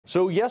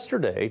So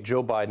yesterday,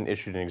 Joe Biden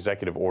issued an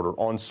executive order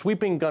on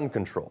sweeping gun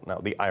control. Now,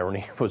 the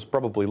irony was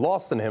probably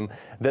lost on him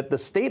that the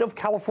state of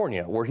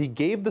California, where he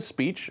gave the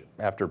speech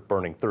after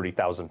burning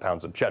 30,000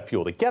 pounds of jet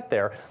fuel to get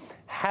there,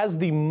 has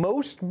the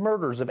most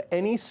murders of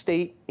any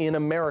state in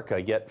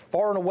America, yet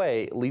far and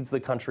away leads the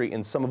country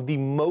in some of the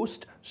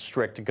most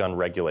strict gun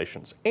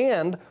regulations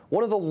and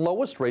one of the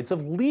lowest rates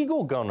of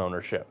legal gun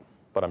ownership.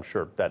 But I'm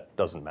sure that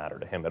doesn't matter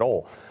to him at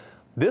all.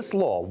 This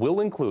law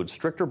will include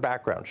stricter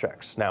background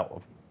checks.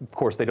 Now, of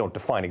course, they don't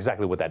define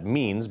exactly what that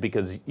means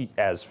because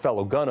as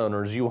fellow gun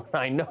owners, you and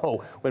I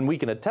know, when we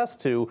can attest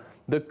to,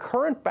 the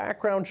current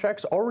background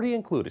checks already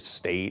include a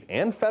state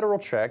and federal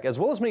check, as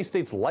well as many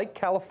states like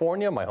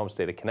California, my home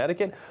state of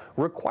Connecticut,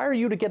 require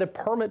you to get a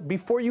permit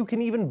before you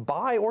can even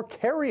buy or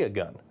carry a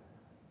gun.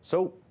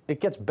 So it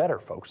gets better,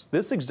 folks.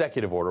 This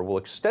executive order will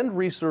extend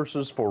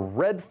resources for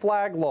red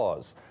flag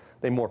laws.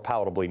 They more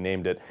palatably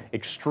named it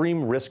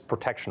extreme risk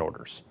protection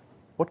orders.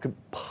 What could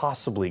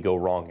possibly go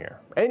wrong here?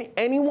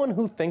 Anyone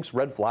who thinks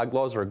red flag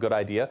laws are a good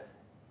idea,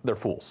 they're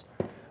fools.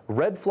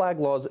 Red flag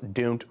laws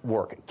don't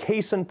work.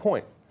 Case in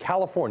point,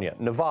 California,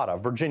 Nevada,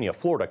 Virginia,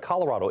 Florida,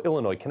 Colorado,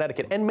 Illinois,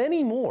 Connecticut, and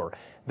many more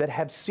that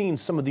have seen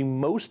some of the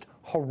most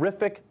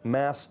horrific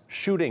mass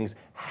shootings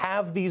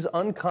have these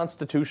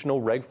unconstitutional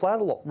red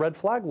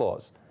flag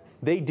laws.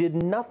 They did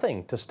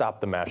nothing to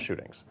stop the mass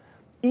shootings.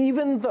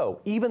 Even though,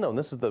 and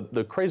this is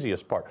the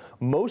craziest part,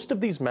 most of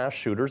these mass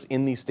shooters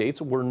in these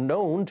states were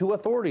known to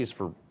authorities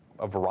for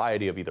a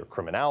variety of either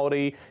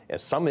criminality,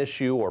 some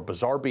issue, or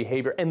bizarre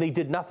behavior, and they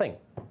did nothing.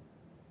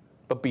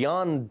 But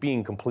beyond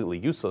being completely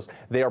useless,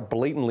 they are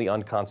blatantly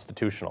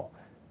unconstitutional.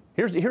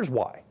 Here's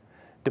why.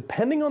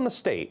 Depending on the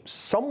state,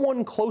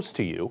 someone close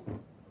to you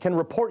can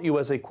report you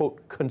as a,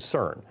 quote,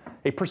 concern,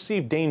 a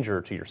perceived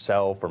danger to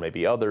yourself or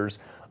maybe others.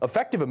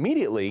 Effective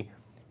immediately,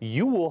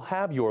 you will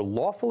have your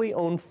lawfully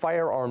owned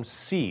firearms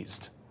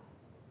seized.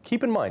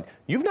 Keep in mind,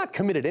 you've not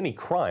committed any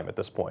crime at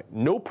this point.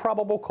 No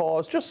probable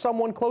cause, just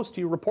someone close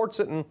to you reports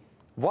it and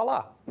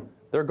voila,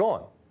 they're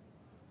gone.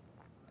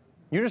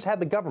 You just had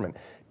the government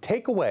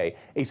take away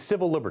a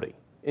civil liberty.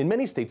 In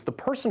many states, the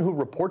person who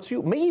reports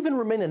you may even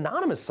remain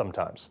anonymous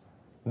sometimes.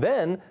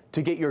 Then,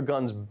 to get your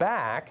guns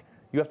back,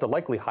 you have to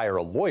likely hire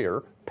a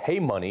lawyer, pay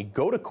money,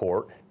 go to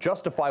court,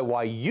 justify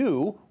why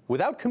you,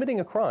 without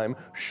committing a crime,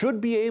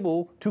 should be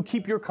able to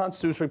keep your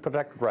constitutionally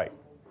protected right.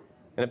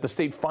 And if the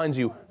state finds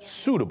you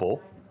suitable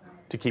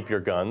to keep your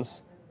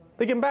guns,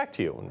 they give them back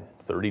to you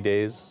in 30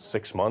 days,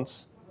 6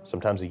 months,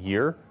 sometimes a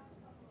year.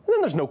 And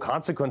then there's no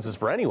consequences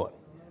for anyone,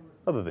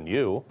 other than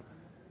you.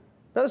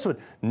 Now, this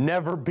would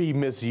never be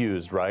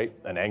misused, right?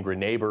 An angry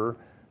neighbor,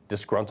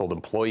 disgruntled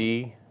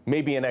employee,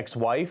 maybe an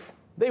ex-wife.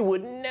 They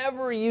would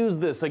never use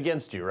this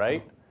against you,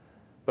 right?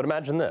 But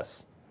imagine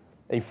this.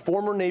 A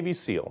former Navy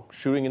SEAL,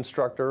 shooting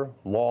instructor,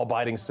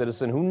 law-abiding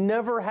citizen who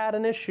never had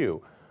an issue,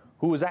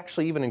 who was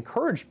actually even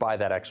encouraged by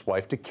that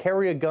ex-wife to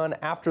carry a gun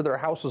after their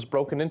house was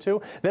broken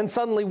into. Then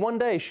suddenly one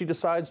day she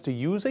decides to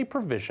use a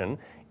provision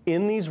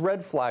in these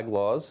red flag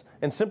laws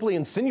and simply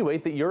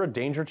insinuate that you're a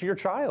danger to your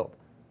child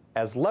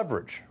as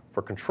leverage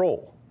for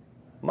control,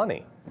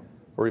 money,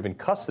 or even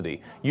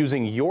custody,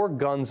 using your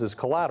guns as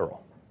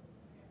collateral.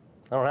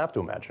 I don't have to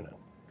imagine it,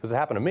 because it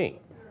happened to me.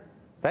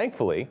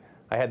 Thankfully,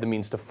 I had the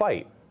means to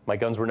fight. My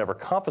guns were never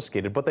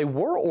confiscated, but they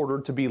were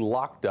ordered to be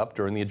locked up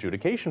during the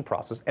adjudication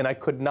process, and I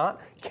could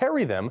not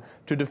carry them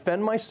to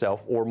defend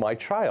myself or my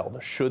child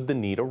should the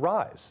need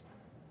arise.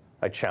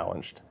 I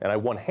challenged, and I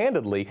won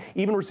handedly,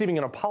 even receiving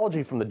an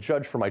apology from the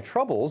judge for my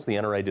troubles. The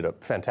NRA did a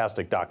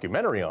fantastic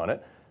documentary on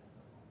it.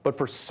 But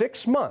for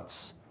 6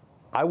 months,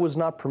 I was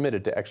not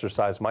permitted to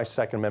exercise my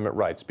Second Amendment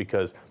rights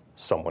because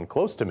someone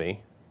close to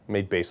me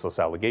made baseless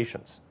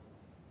allegations.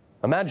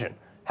 Imagine,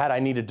 had I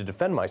needed to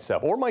defend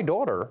myself or my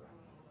daughter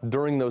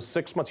during those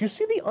 6 months. You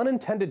see the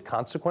unintended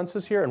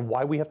consequences here and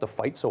why we have to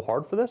fight so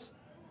hard for this?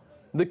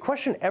 The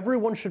question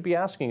everyone should be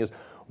asking is,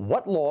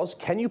 what laws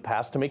can you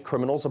pass to make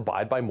criminals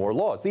abide by more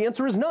laws? The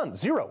answer is none,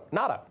 zero,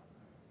 nada.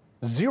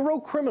 Zero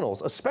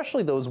criminals,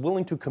 especially those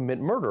willing to commit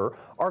murder,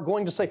 are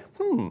going to say,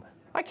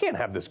 I can't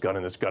have this gun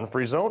in this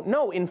gun-free zone.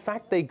 No, in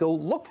fact, they go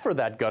look for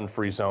that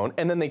gun-free zone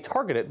and then they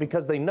target it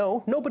because they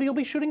know nobody will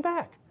be shooting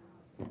back.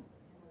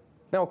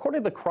 Now,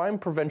 according to the Crime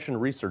Prevention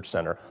Research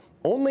Center,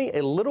 only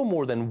a little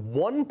more than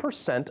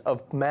 1%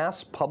 of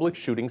mass public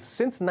shootings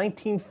since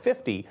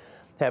 1950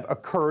 have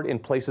occurred in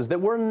places that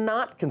were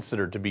not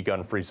considered to be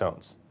gun-free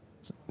zones.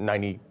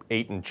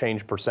 98 and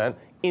change percent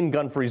in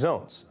gun-free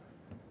zones.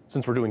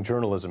 Since we're doing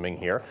journalisming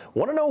here,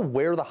 want to know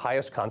where the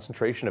highest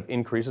concentration of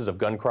increases of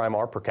gun crime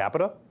are per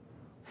capita?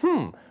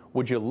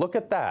 Would you look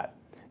at that?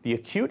 The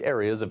acute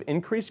areas of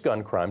increased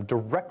gun crime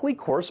directly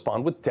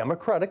correspond with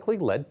democratically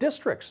led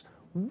districts.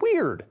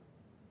 Weird.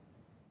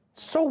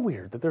 So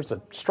weird that there's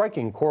a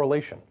striking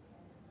correlation.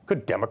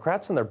 Could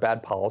Democrats and their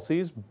bad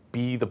policies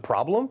be the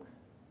problem?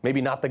 Maybe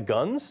not the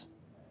guns?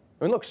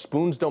 I mean, look,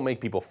 spoons don't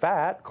make people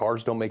fat,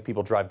 cars don't make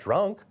people drive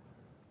drunk.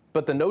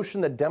 But the notion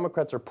that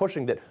Democrats are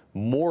pushing that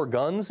more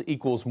guns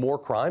equals more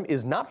crime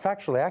is not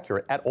factually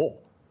accurate at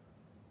all.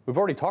 We've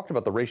already talked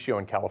about the ratio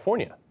in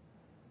California.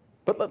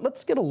 But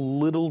let's get a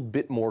little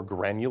bit more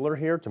granular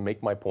here to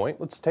make my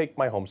point. Let's take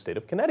my home state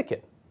of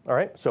Connecticut. All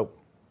right, so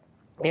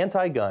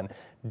anti-gun,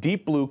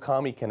 deep blue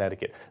commie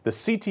Connecticut. The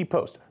CT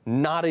Post,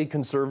 not a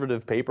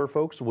conservative paper,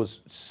 folks, was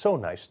so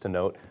nice to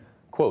note,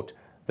 quote,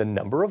 the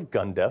number of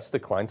gun deaths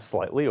declined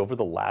slightly over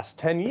the last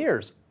 10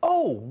 years.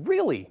 Oh,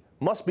 really?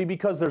 Must be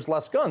because there's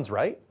less guns,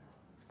 right?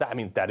 I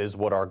mean, that is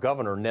what our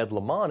governor, Ned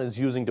Lamont, is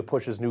using to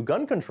push his new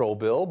gun control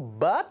bill,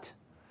 but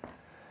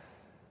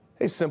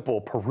a simple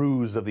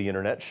peruse of the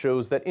internet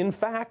shows that, in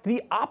fact,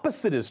 the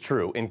opposite is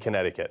true in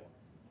Connecticut.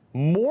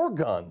 More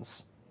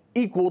guns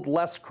equaled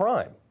less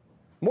crime.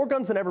 More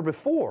guns than ever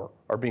before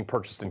are being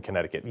purchased in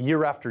Connecticut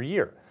year after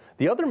year.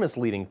 The other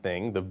misleading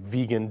thing the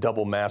vegan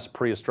double-mass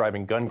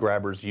Prius-driving gun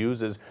grabbers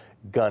use is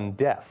gun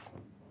death.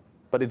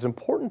 But it's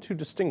important to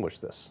distinguish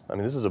this. I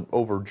mean, this is an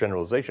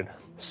overgeneralization.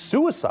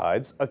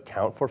 Suicides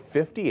account for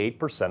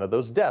 58% of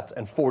those deaths,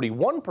 and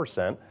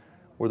 41%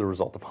 were the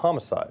result of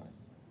homicide.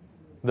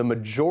 The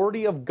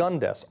majority of gun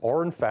deaths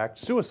are, in fact,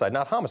 suicide,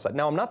 not homicide.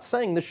 Now, I'm not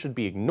saying this should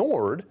be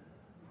ignored,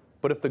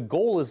 but if the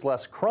goal is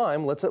less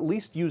crime, let's at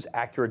least use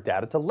accurate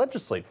data to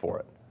legislate for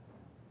it.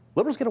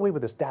 Liberals get away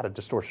with this data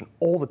distortion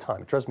all the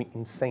time. It drives me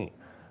insane.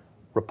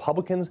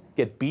 Republicans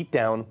get beat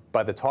down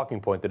by the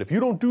talking point that if you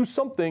don't do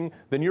something,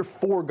 then you're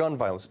for gun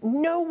violence.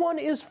 No one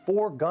is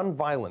for gun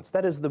violence.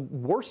 That is the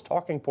worst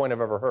talking point I've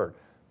ever heard.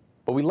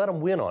 But we let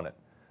them win on it.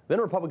 Then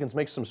Republicans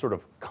make some sort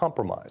of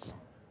compromise.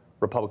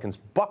 Republicans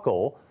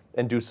buckle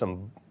and do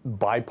some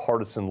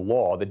bipartisan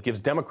law that gives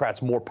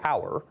Democrats more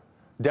power.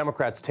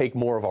 Democrats take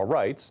more of our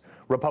rights.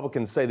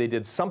 Republicans say they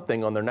did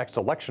something on their next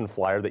election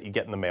flyer that you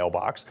get in the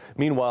mailbox.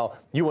 Meanwhile,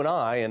 you and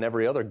I and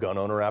every other gun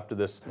owner after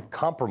this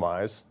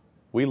compromise,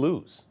 we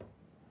lose.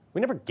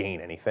 We never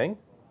gain anything.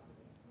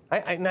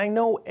 I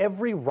know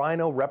every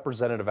rhino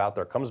representative out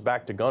there comes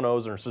back to gun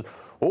owners and says,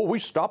 oh, we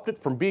stopped it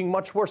from being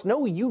much worse.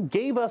 No, you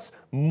gave us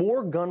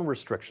more gun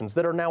restrictions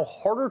that are now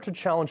harder to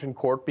challenge in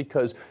court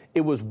because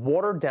it was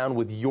watered down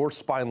with your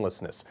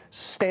spinelessness.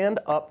 Stand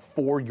up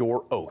for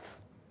your oath.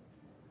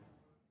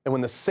 And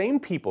when the same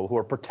people who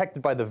are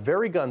protected by the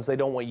very guns they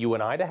don't want you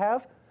and I to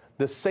have,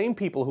 the same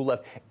people who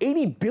left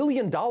 $80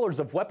 billion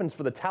of weapons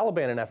for the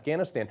Taliban in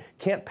Afghanistan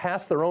can't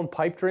pass their own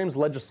pipe dreams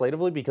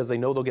legislatively because they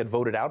know they'll get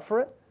voted out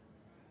for it,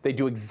 they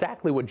do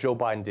exactly what Joe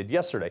Biden did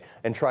yesterday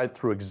and tried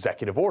through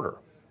executive order,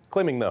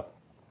 claiming the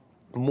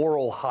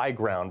moral high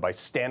ground by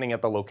standing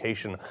at the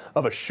location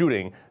of a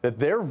shooting that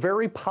their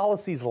very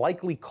policies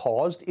likely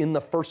caused in the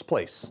first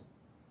place,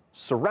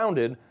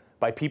 surrounded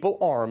by people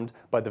armed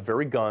by the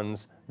very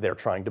guns they're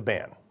trying to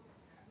ban.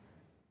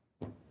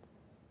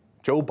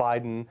 Joe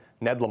Biden,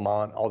 Ned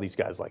Lamont, all these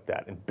guys like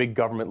that, and big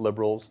government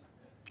liberals,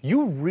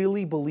 you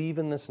really believe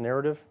in this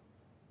narrative?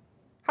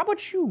 How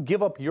about you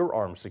give up your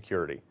armed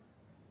security?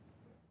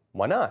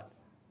 Why not?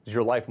 Is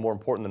your life more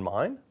important than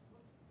mine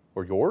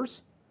or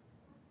yours?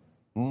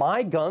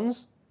 My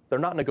guns, they're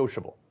not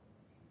negotiable.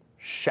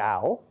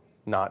 Shall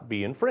not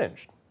be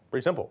infringed.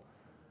 Pretty simple.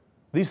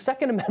 The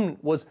Second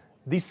Amendment was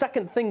the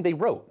second thing they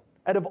wrote.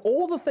 Out of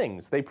all the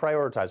things they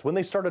prioritized when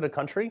they started a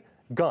country,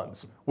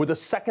 guns were the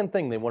second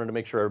thing they wanted to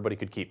make sure everybody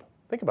could keep.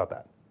 Think about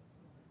that.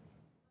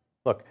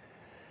 Look,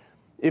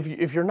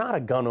 if you're not a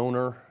gun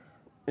owner,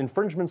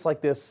 infringements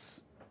like this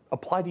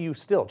apply to you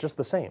still, just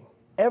the same.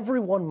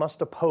 Everyone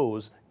must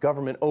oppose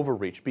government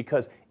overreach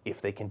because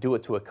if they can do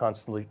it to a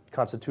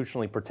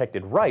constitutionally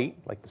protected right,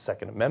 like the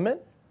Second Amendment,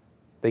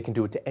 they can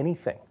do it to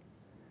anything.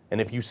 And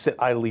if you sit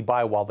idly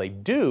by while they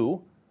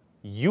do,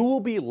 you will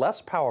be less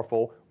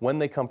powerful when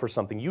they come for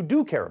something you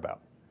do care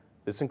about.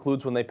 This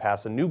includes when they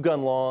pass a new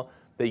gun law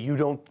that you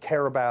don't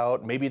care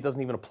about. Maybe it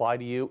doesn't even apply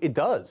to you. It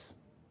does.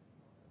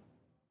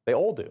 They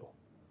all do.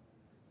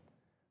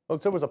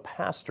 Folks, there was a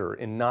pastor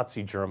in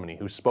Nazi Germany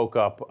who spoke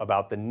up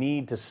about the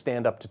need to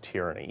stand up to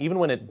tyranny, even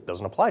when it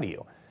doesn't apply to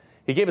you.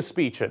 He gave a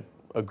speech at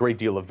a great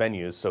deal of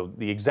venues, so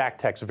the exact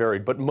text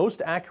varied, but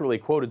most accurately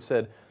quoted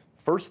said,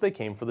 "First they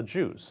came for the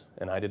Jews,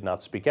 and I did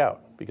not speak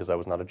out because I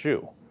was not a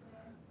Jew.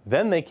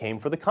 Then they came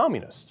for the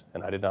communists,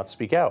 and I did not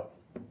speak out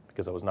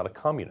because I was not a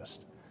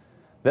communist.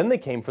 Then they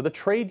came for the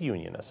trade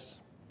unionists,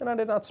 and I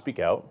did not speak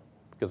out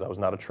because I was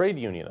not a trade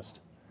unionist.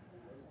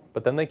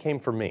 But then they came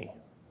for me,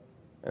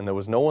 and there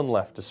was no one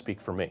left to speak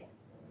for me."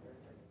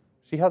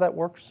 See how that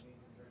works?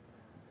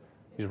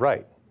 He's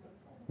right.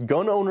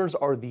 Gun owners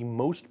are the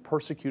most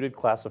persecuted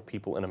class of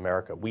people in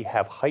America. We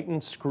have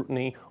heightened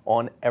scrutiny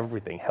on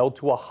everything, held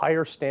to a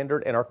higher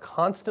standard, and are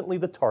constantly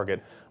the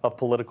target of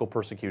political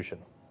persecution.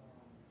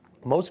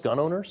 Most gun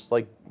owners,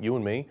 like you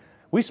and me,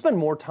 we spend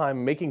more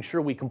time making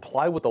sure we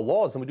comply with the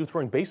laws than we do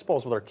throwing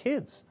baseballs with our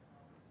kids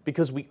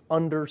because we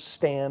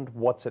understand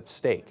what's at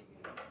stake.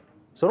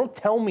 So don't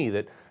tell me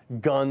that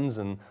guns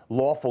and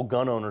lawful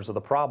gun owners are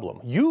the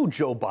problem. You,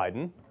 Joe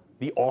Biden,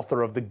 the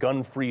author of the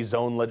gun-free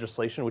zone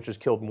legislation, which has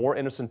killed more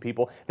innocent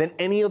people than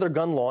any other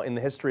gun law in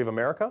the history of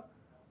America,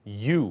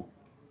 you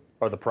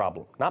are the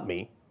problem, not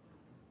me.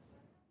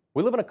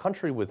 We live in a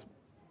country with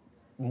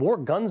more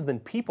guns than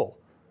people,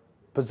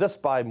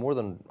 possessed by more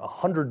than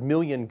 100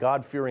 million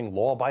God-fearing,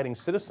 law-abiding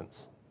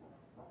citizens.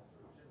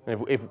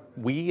 If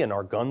we and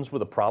our guns were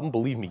the problem,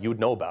 believe me, you'd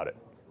know about it.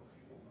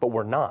 But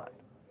we're not.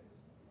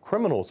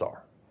 Criminals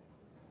are.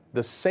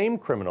 The same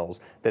criminals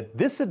that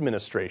this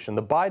administration,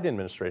 the Biden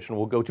administration,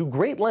 will go to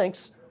great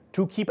lengths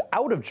to keep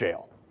out of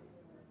jail.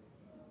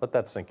 Let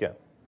that sink in.